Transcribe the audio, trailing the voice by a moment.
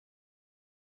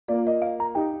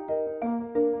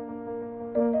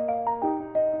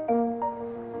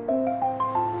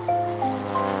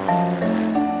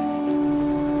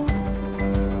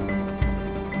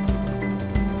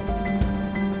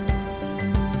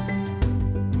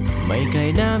ไม่ไกล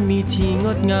น้ำมีที่ง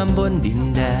ดงามบนดิน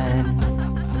แดน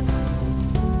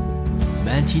แ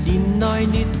ม้ที่ดินน้อย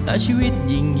นิดแต่ชีวิต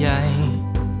ยิ่งใหญ่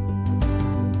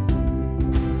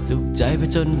สุขใจผ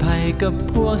จญภัยกับ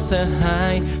พวกสหา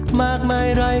ยมากมาย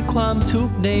ไร้ความทุก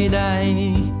ข์ใด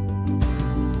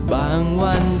ๆบาง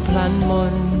วันพลันม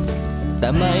นแต่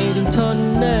ไม่ต้องทน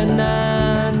เนิ่นนา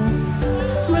น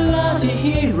เวลาที่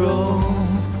ฮีโร่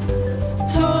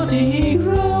โทษที่ฮีโ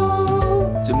ร่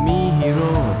จะมีฮีโ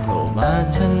ร่โผล่มา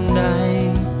ทันใด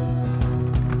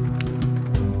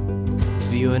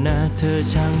ฟิโอนาเธอ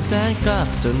ช่างแสนกลับ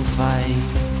จนไฟ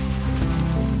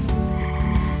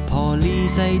พอลี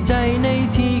ใส่ใจใน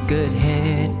ที่เกิดเห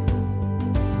ตุ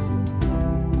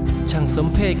ช่างสม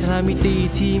เพชคลามิตี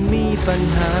ที่มีปัญ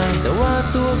หาแต่ว่า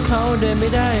ตัวเขาเดินไม่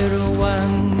ได้ระวัง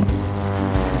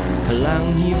พลัง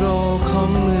ฮีโร่ของ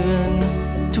เมือง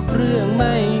ทุกเรื่องไ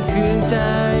ม่เคืองใจ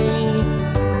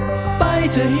ไป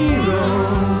เธอฮีโร่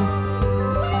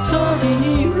โชว์ที่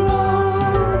ฮีโร่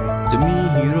จะมี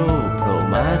ฮีโร่โผล่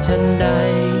มาทันใด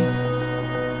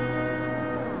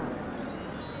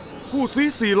ผู้ซี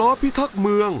สี่ล้อพิทักษ์เ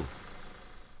มือง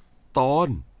ตอน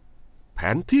แผ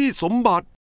นที่สมบัติ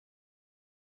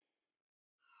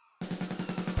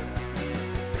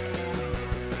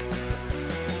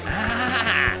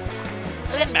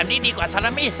เล่นแบบนี้ดีกว่าซาล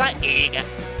ามี่ซะเองอ่ะ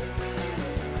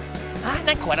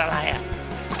นั่นขวดอะไรอ่ะ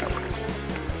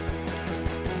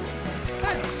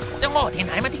เจ้าโง่ที่ไห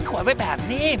นมาทิ้งขวดไว้แบบ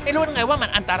นี้ไม่รู้ไงว่ามัน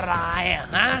อันตรายอ่ะ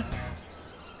ฮะ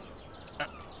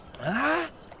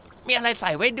มีอะไรใ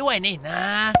ส่ไว้ด้วยนี่นะ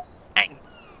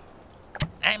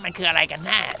ไอ้มันคืออะไรกันแ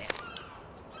น่เนี่ย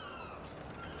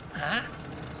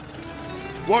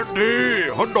วันดี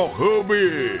ฮอตดอกเฮอร์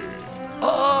บี้โ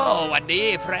อ้วันดี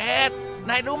เฟรด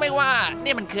นายรู้ไหมว่า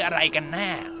นี่มันคืออะไรกันแน่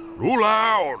รู้แล้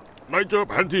วนายเจอ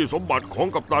แผนที่สมบัติของ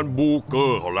กัปตันบูเกอ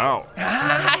ร์เขาแล้ว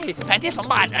แผนที่สม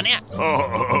บัติอ่ะเนี่ย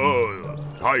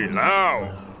ใช่แล้ว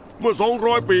เมื่อ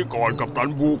200 ปีก่อนกัปตัน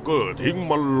บูเกอร์ทิ้ง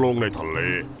มันลงในทะเล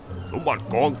สมบัติ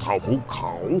กองเท่าภูเข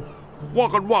าว่า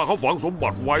กันว่าเขาฝังสมบั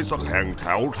ติไว้สักแห่งแ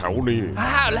ถวนี้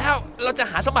แล้วเราจะ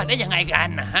หาสมบัติได้ยังไงกัน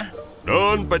นะฮะเดิ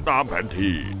นไปตามแผน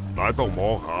ที่นายต้องม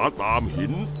องหาตามหิ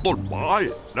นต้นไม้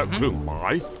และเครื่องหมา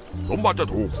ยสมบัติจะ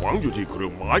ถูกฝังอยู่ที่เครื่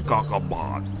องหมายกากบา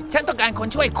ทฉันต้องการคน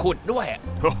ช่วยขุดด้วย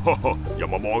อย่า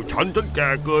มามองฉันแก่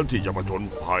เกินที่จะผจญ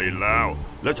ภัยแล้ว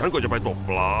และฉันก็จะไปตก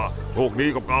ปลาโชคดี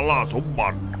กับการล่าสมบั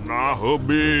ตินะเฮอร์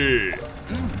บี้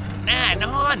แน่น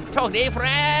อนโชคดีเฟร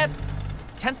ด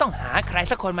ฉันต้องหาใคร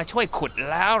สักคนมาช่วยขุด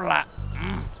แล้วล่ะ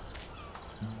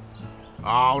เ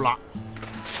อาล่ะ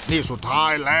นี่สุดท้า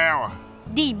ยแล้ว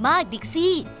ดีมากดิก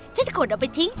ซี่ฉันจะขนเอาไป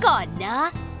ทิ้งก่อนนะ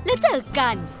แล้วเจอกั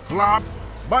นครับ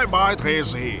บายบายเท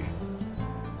ซี่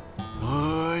เ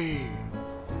ฮ้ย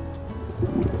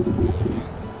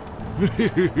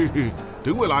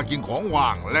ถึงเวลากินของว่า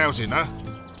งแล้วสินะ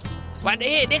วัน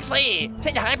นี้ดิกซี่ฉั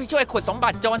นอยากให้พี่ช่วยขุดสมบั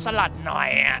ติโจรสลัดหน่อย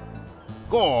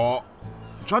ก็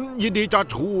ฉันยินดีจะ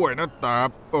ช่วยนะแต่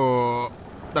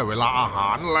ได้เวลาอาห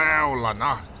ารแล้วล่ะน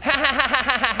ะ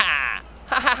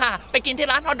ไปกินที่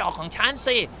ร้านฮอทดอกของฉัน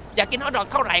สิอยากกินฮอทดอก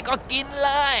เท่าไหร่ก็กินเ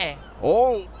ลยโอ้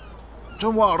ฉั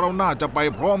นว่าเราน่าจะไป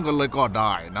พร้อมกันเลยก็ไ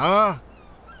ด้นะ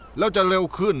แล้วจะเร็ว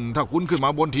ขึ้นถ้าคุณขึ้นมา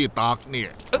บนที่ตากเนี่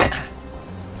ย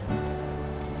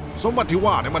สมบัติที่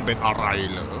ว่านี่มันเป็นอะไร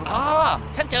เหรอ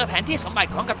ฉันเจอแผนที่สมบัติ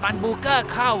ของกัปตันบูเกอร์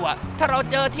เข้าถ้าเรา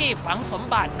เจอที่ฝังสม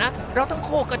บัตินะเราทั้ง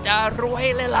คู่ก็จะรวย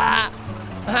เลยล่ะ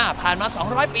ผ่านมา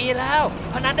200 ปีแล้ว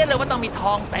พนันได้เลยว่าต้องมีท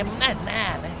องเต็มแน่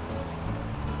ๆเลย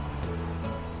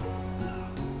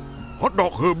ฮอตดอ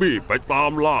กเฮอร์บี้ไปตา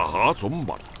มล่าหาสม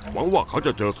บัติหวังว่าเขาจ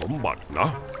ะเจอสมบัตินะ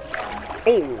โ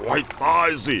อ้ให้ตาย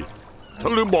สิฉั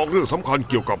นลืมบอกเรื่องสำคัญ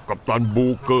เกี่ยวกับกัปตันบู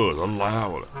เกอร์แล้ว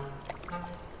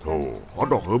โธ่ฮอต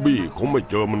ดอกเฮอร์บี้คงไม่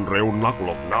เจอมันเร็วนักหร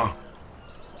อกนะ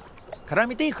คารา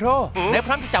มิตี้โครได้พ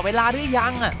ร้อมจะจับเวลาหรือยั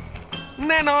ง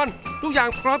แน่นอนทุกอย่าง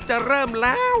พร้อมจะเริ่มแ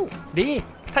ล้วดี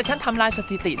ถ้าฉันทำลายส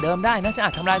ถิติเดิมได้นะฉันอ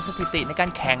าจทำลายสถิติในการ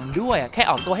แข่งด้วยแค่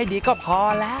ออกตัวให้ดีก็พอ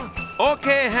แล้วโอเค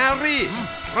แฮร์รี่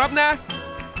พร้อมนะ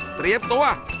เตรียมตัว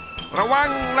ระวัง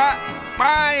ละไป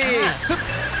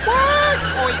ว้า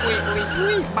โอ้ย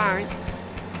บาย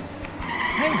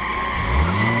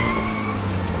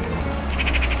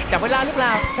จับเวลาหรือเปล่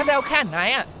าฉันเร็วแค่ไหน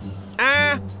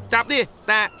จับดิแ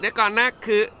ต่เดี๋ยวก่อนนะ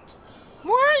คือ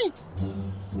ว้าย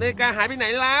นาฬิกาหายไปไหน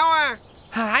แล้ว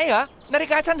หายเหรอนาฬิ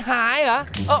กาฉันหายเหรอ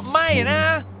ไม่นะ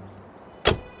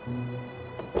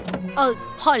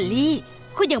พอลลี่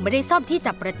คุณยังไม่ได้ซ่อมที่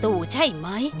จับประตูใช่ไหม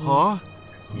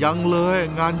ยังเลย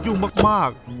งานยุ่งมาก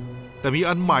ๆแต่มี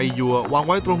อันใหม่อยู่วางไ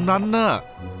ว้ตรงนั้นน่ะ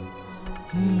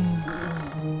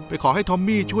ไปขอให้ทอม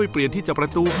มี่ช่วยเปลี่ยนที่จับปร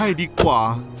ะตูให้ดีกว่า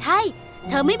ใช่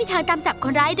เธอไม่มีทางตามจับค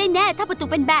นร้ายได้แน่ถ้าประตู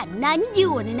เป็นแบบนั้นอ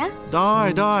ยู่นะ ไ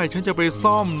ด้ฉันจะไป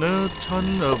ซ่อมนะฉัน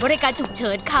บริการฉุกเ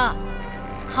ฉินค่ะ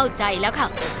เข้าใจแล้วค่ะ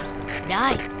ได้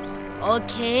โอ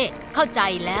เคเข้าใจ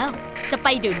แล้วจะไป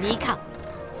เดี๋ยวนี้ค่ะ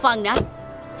ฟังนะ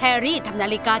แฮร์รี่ทำนา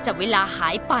ฬิกาจับเวลาหา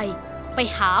ยไป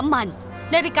หามัน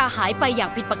นาฬิกาหายไปอย่าง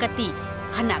ผิดปกติ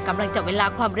ขณะกำลังจับเวลา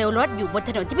ความเร็วรถอยู่บนถ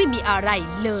นนที่ไม่มีอะไร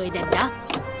เลยนะ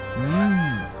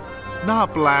น่า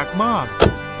แปลกมาก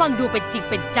ฟังดูเป็นจริง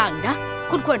เป็นจังนะ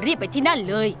คุณควรรีบไปที่นั่น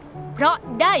เลยเพราะ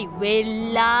ได้เว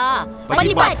ลาป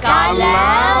ฏิบัติการแ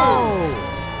ล้ว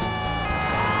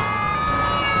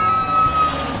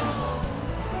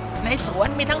ในสวน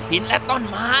มีทั้งหินและต้น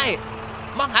ไม้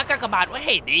มองหากากบาทไว้ใ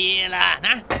ห้ดีล่ะน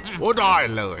ะโอ้ได้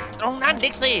เลยตรงนั้นดิ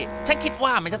กซี่ฉันคิด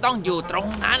ว่ามันจะต้องอยู่ตรง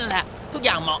นั้นแหละทุกอ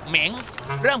ย่างเหมาะเหม็ง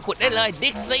เริ่มขุดได้เลยดิ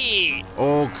กซี่โอ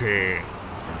เค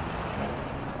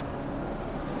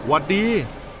หวัดดี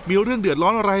มีเรื่องเดือดร้อ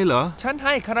นอะไรเหรอฉันใ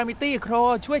ห้คารามิตี้โคร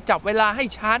ช่วยจับเวลาให้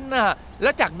ฉันน่ะแล้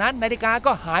วจากนั้นนาฬิกา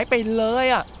ก็หายไปเลย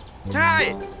อ่ะใช่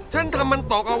ฉันทำมัน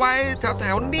ตกเอาไว้แถ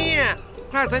วๆเนี่ย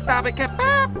พลาดสายตาไปแค่แ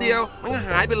ป๊บเดียวมันก็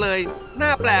หายไปเลยน่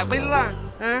าแปลกไหมล่ะ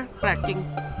ฮะแปลกจริง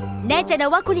แน่ใจนะ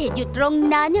ว่าคุณเห็นอยู่ตรง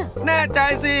นั้นแน่ใจ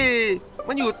สิ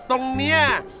มันอยู่ตรงเนี้ย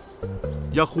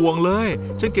อย่าควงเลย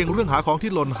ฉันเก่งเรื่องหาของ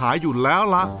ที่หล่นหายอยู่แล้ว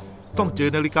ละต้องเจอ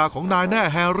นาฬิกาของนายแน่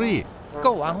แฮร์รี่ก็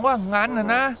หวังว่างั้น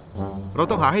นะเรา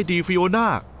ต้องหาให้ดีฟิโอน่า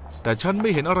แต่ฉันไม่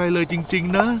เห็นอะไรเลยจริง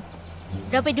ๆนะ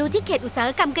เราไปดูที่เขตอุตสาห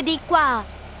กรรมกันดีกว่า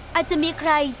อาจจะมีใค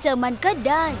รเจอมันก็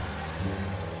ได้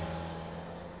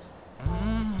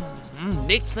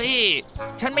ดิกซี่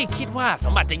ฉันไม่คิดว่าส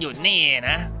มบัติจะอยู่นี่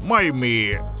นะไม่มี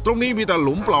ตรงนี้มีแต่ห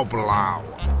ลุมเปล่า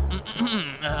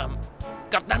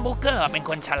ๆกัปตันบูเกอร์เป็น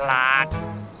คนฉลาด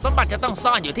สมบัติจะต้อง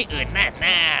ซ่อนอยู่ที่อื่นแ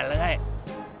น่ๆเลย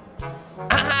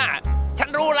ฉัน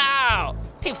รู้แล้ว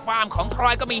ที่ฟาร์มของทรอ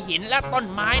ยก็มีหินและต้น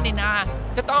ไม้ในนา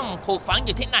จะต้องถูกฝังอ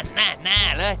ยู่ที่นั่นแน่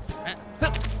ๆเลย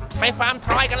ไปฟาร์มท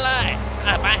รอยกันเลย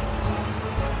ไป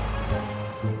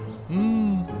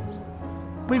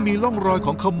ไม่มีร่องรอยข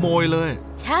องขโมยเลย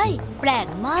ใช่แปลก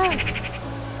มาก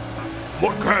หม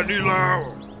ดแค่นี้แล้ว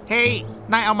เฮ้ย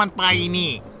นายเอามันไป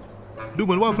นี่ดูเห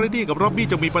มือนว่าเฟรดดี้กับร็อบบี้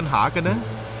จะมีปัญหากันนะ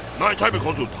นายใช้เป็นค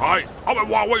นสุดท้ายเอาไป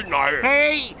วางไว้ไหนเฮ้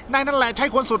ยนายนั่นแหละใช้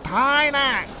คนสุดท้ายนะ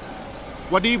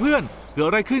หวัดดีเพื่อนเกิด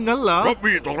อะไรขึ้นงั้นเหรอร็อบ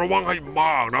บี้ต้องระวังให้ม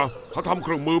ากนะเขาทำเค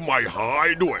รื่องมือใหม่หาย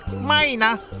ด้วยไม่น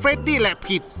ะเฟรดดี้แหละ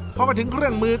ผิดพอมาถึงเครื่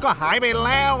องมือก็หายไปแ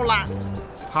ล้วล่ะ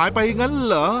หายไปงั้นเ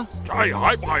หรอใช่หา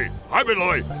ยไปเล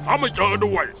ยหาไม่เจอ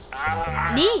ด้วย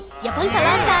นี่อย่าเพิ่งทะเล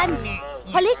าะกัน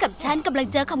พอลลี่กับฉันกำลัง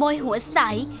เจอขโมยหัวใส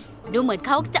ดูเหมือนเ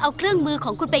ขาจะเอาเครื่องมือข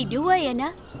องคุณไปด้วยน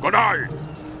ะก็ได้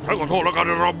ฉันขอโทษแล้วกัน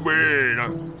ร็อบบี้นะ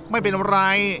ไม่เป็นไร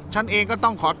ฉันเองก็ต้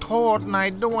องขอโทษนาย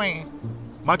ด้วย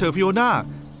มาเถอะฟิโอน่า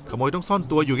ขโมยต้องซ่อน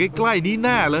ตัวอยู่ใกล้ๆนี้แ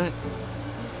น่เลย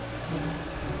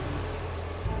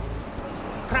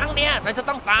ครั้งเนี้ยเราจะ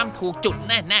ต้องตามถูกจุด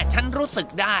แน่ๆฉันรู้สึก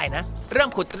ได้นะเริ่ม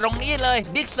ขุดตรงนี้เลย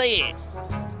ดิกซี่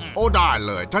โอ้ได้เ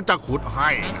ลยฉันจะขุดให้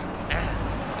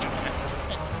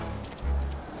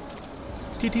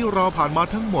ที่เราผ่านมา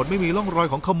ทั้งหมดไม่มีร่องรอย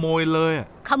ของขโมยเลย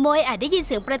ขโมยอาจได้ยินเ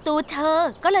สียงประตูเธอ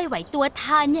ก็เลยไหวตัว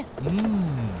ทันเนี่ย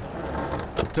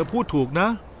เธอพูดถูกนะ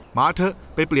มาเถอะ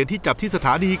ไปเปลี่ยนที่จับที่สถ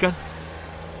านีกัน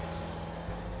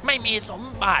ไม่มีสม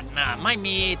บัตินะไม่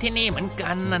มีที่นี่เหมือน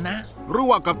กันนะรู้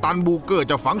ว่ากัปตันบูเกอร์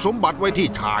จะฝังสมบัติไว้ที่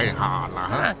ชายหาดนะ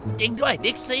ฮะจริงด้วย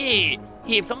ดิกซี่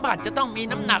หีบสมบัติจะต้องมี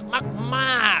น้ำหนักม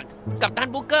ากๆกัปตัน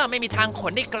บูเกอร์ไม่มีทางข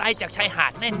นได้ไกลจากชายหา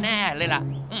ดแน่ๆเลยล่ะ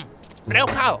เร็ว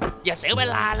เข้าอย่าเสียเว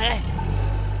ลาเลย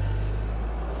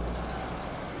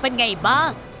เป็นไงบ้าง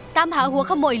ตามหาหัว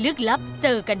ขโมยลึกลับเจ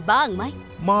อกันบ้างไหม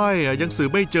ไม่ยังสืบ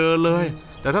ไม่เจอเลย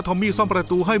แต่ถ้าทอมมี่ซ่อมประ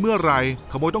ตูให้เมื่อไหร่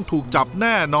ขโมยต้องถูกจับแ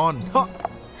น่นอน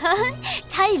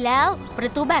ใช่แล้วปร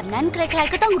ะตูแบบนั้นใคร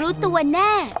ๆก็ต้องรู้ตัวแ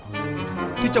น่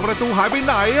ที่จับประตูหายไปไ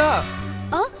หนอะ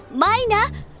ไม่นะ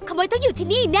ขโมยต้องอยู่ที่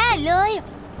นี่แน่เลย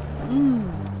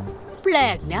แปล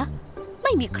กนะไ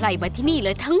ม่มีใครมาที่นี่เล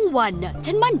ยทั้งวันน่ะ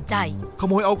ฉันมั่นใจข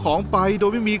โมยเอาของไปโด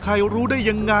ยไม่มีใครรู้ได้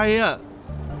ยังไงอะ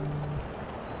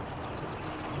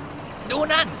ดู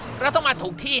นั่นเราต้องมาถู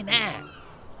กที่แน่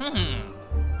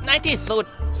ในที่สุด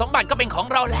สมบัติก็เป็นของ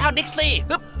เราแล้วดิกซี่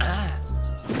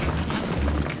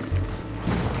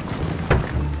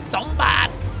สมบั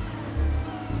ติ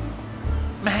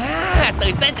แหม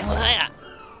ตื่นเต้นจังเลยอ่ะ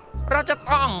เราจะ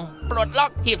ต้องปลดล็อ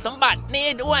กหีบสมบัตินี่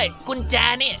ด้วยกุญแจ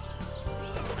นี่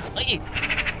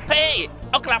เฮ้ย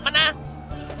เอากลับมานะ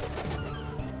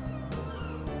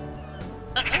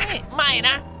ไม่น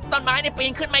ะต้นไม้นี่ปี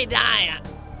นขึ้นไม่ได้อ่ะ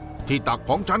ที่ตัก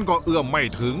ของฉันก็เอื้อมไม่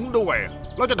ถึงด้วย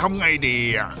เราจะทำไงดี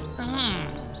อ่ะ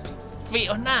ฟิโ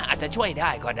อน่าอาจจะช่วยได้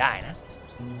ก็ได้นะ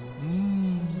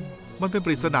มันเป็นป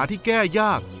ริศนาที่แก้ย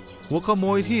ากหัวขโม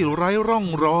ยที่ไร้ร่อง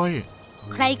รอย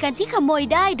ใครกันที่ขโมย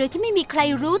ได้โดยที่ไม่มีใคร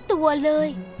รู้ตัวเลย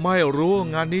ไม่รู้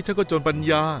งานนี้ฉันก็จนปัญ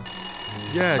ญา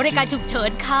แย่จ บ ริ ริการ ง ฉุกเฉิ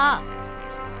นค่ะ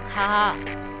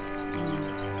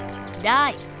ได้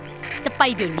จะไป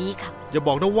เดี๋ยวนี้ค่ะ อย่าบ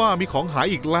อกนะว่ามีของหาย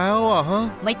อีกแล้วอะฮะ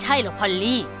ไม่ใช่หรอกพอล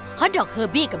ลี่ฮอตดอกเฮอ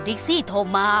ร์บี้กับดิกซี่โทร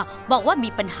มา บอกว่ามี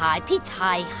ปัญหาที่ช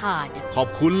ายหาด ขอบ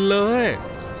คุณเลย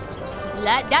แล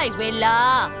ะได้เวลา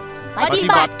ปฏิ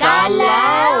บัติการแ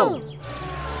ล้ว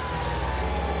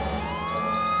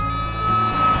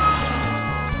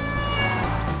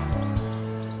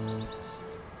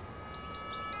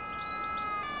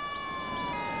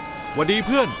หวัดดีเ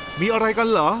พื่อน มีอะไรกัน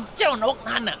เหรอ เจ้านก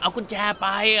นั่นน่ะเอากุญแจไป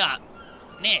อ่ะ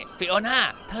นี่ฟิโอน่า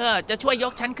เธอจะช่วยย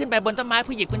กฉันขึ้นไปบนต้นไม้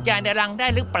ผู้หญิงกุญแจในรังได้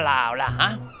หรือเปล่าล่ะฮะ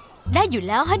ได้อยู่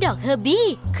แล้วฮอตดอกเฮอร์บี้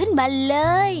ขึ้นมาเล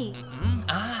ย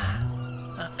อ่า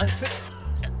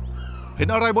เห็น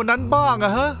อะไรบนนั้นบ้างอ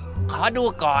ะฮะ ขอดู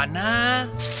ก่อนนะ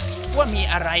ว่ามี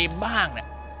อะไรบ้างน่ะ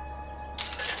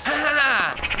ฮ่า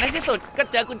ในที่สุดก็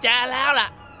เจอกุญแจแล้วล่ะ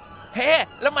เฮ้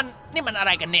แล้วนี่มันอะ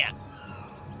ไรกันเนี่ย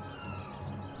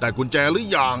ได้กุญแจหรื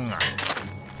อยังอะ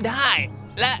ได้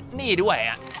และนี่ด้วย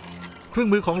อ่ะ เครื่อง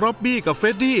มือของร็อบบี้กับเฟร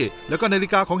ดดี้แล้วก็นาฬิ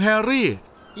กาของแฮร์รี่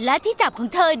และที่จับของ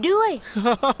เธอด้วย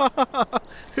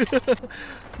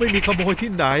ไม่มีขโมย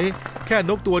ที่ไหน แค่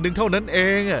นกตัวหนึ่งเท่านั้นเอ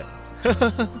งอะ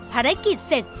ภารกิจ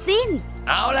เสร็จสิ้น เ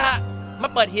อาล่ะ มา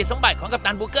เปิดหีบสมบัติของกัป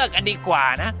ตันบูเกอร์กันดีกว่า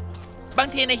นะ บาง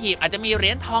ทีในหีบอาจจะมีเหรี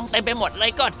ยญทองเต็มไปหมดเล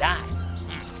ยก็ได้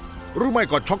หรือไม่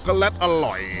ก็ช็อกโกแลตอ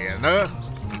ร่อยนะ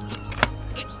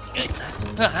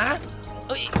ฮะ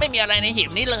ไม่มีอะไรในหี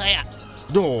บนี้เลยอ่ะ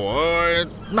โถ่เอ้ย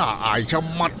น่าอายชะ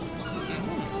มัด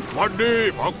วันนี้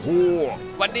พระครู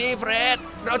วันนี้เฟรด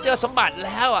เราเจอสมบัติแ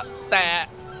ล้วอ่ะแต่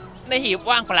ในหีบ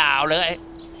ว่างเปล่าเลย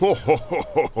โอ้โห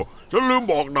ฉันลืม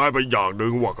บอกนายไปอย่างหนึ่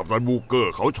งว่ากัปตันบูเกอ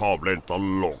ร์เขาชอบเล่นต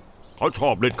ลก เขาชอ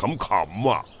บเล่นขำๆ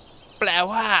อ่ะ แปล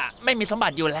ว่าไม่มีสมบั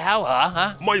ติอยู่แล้วเหรอฮะ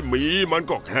ไม่มีมัน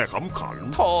ก็แค่ขำขัน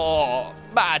โธ่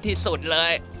บ้าที่สุดเล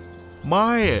ย ไ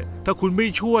ม่ ถ้าคุณไม่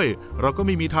ช่วย เราก็ไ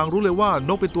ม่มีทางรู้เลยว่าน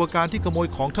กเป็นตัวการที่ขโมย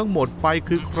ของทั้งหมดไป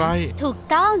คือใคร ถูก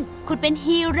ต้องคุณเป็น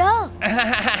ฮีโร่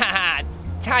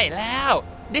ใช่แล้ว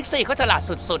ดิกซี่เขาฉลาด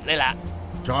สุดๆเลยล่ะ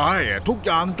ใช่ทุกอ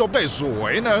ย่างจบได้สว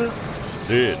ยนะ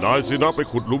นี่นายสินะไป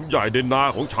ขุดหลุมใหญ่ในนา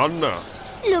ของฉันน่ะ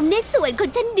หลุมในสวนของ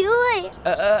ฉันด้วย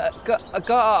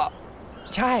ก็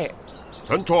ใช่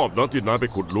ฉันชอบนะที่นายไป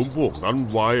ขุดหลุมพวกนั้น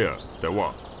ไว้อะแต่ว่า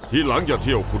ทีหลังอย่าเ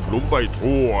ที่ยวขุดหลุมไป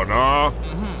ทั่วนะ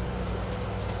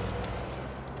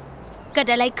เกิด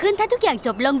อะไรขึ้นถ้าทุกอย่างจ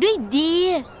บลงด้วยดี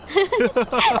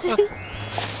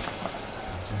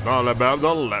น่าแหละแบบ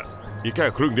นั้นแหละ อีกแค่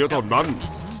ครึ่งเดียวเท่านั้น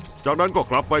จากนั้นก็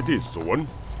กลับไปที่สวน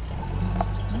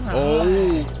โอ้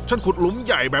ฉันขุดหลุมใ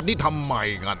หญ่แบบนี้ทำไม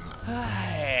กัน เฮ้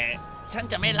ยฉัน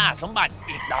จะไม่ล่าสมบัติ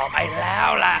อีกต่อไปแล้ว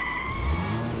ล่ะ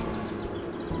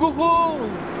วู้ฮู้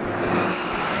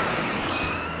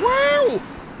ว้าว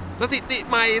สถิติ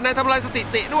ใหม่ นายทำลายสถิ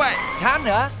ติด้วย ฉันเ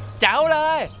หรอเจ๋วเล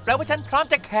ยแปลว่าฉันพร้อม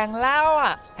จะแข่งแล้วอ่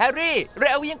ะ แฮร์รี่เ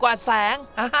ร็วยิ่งกว่าแสง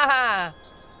ฮ่า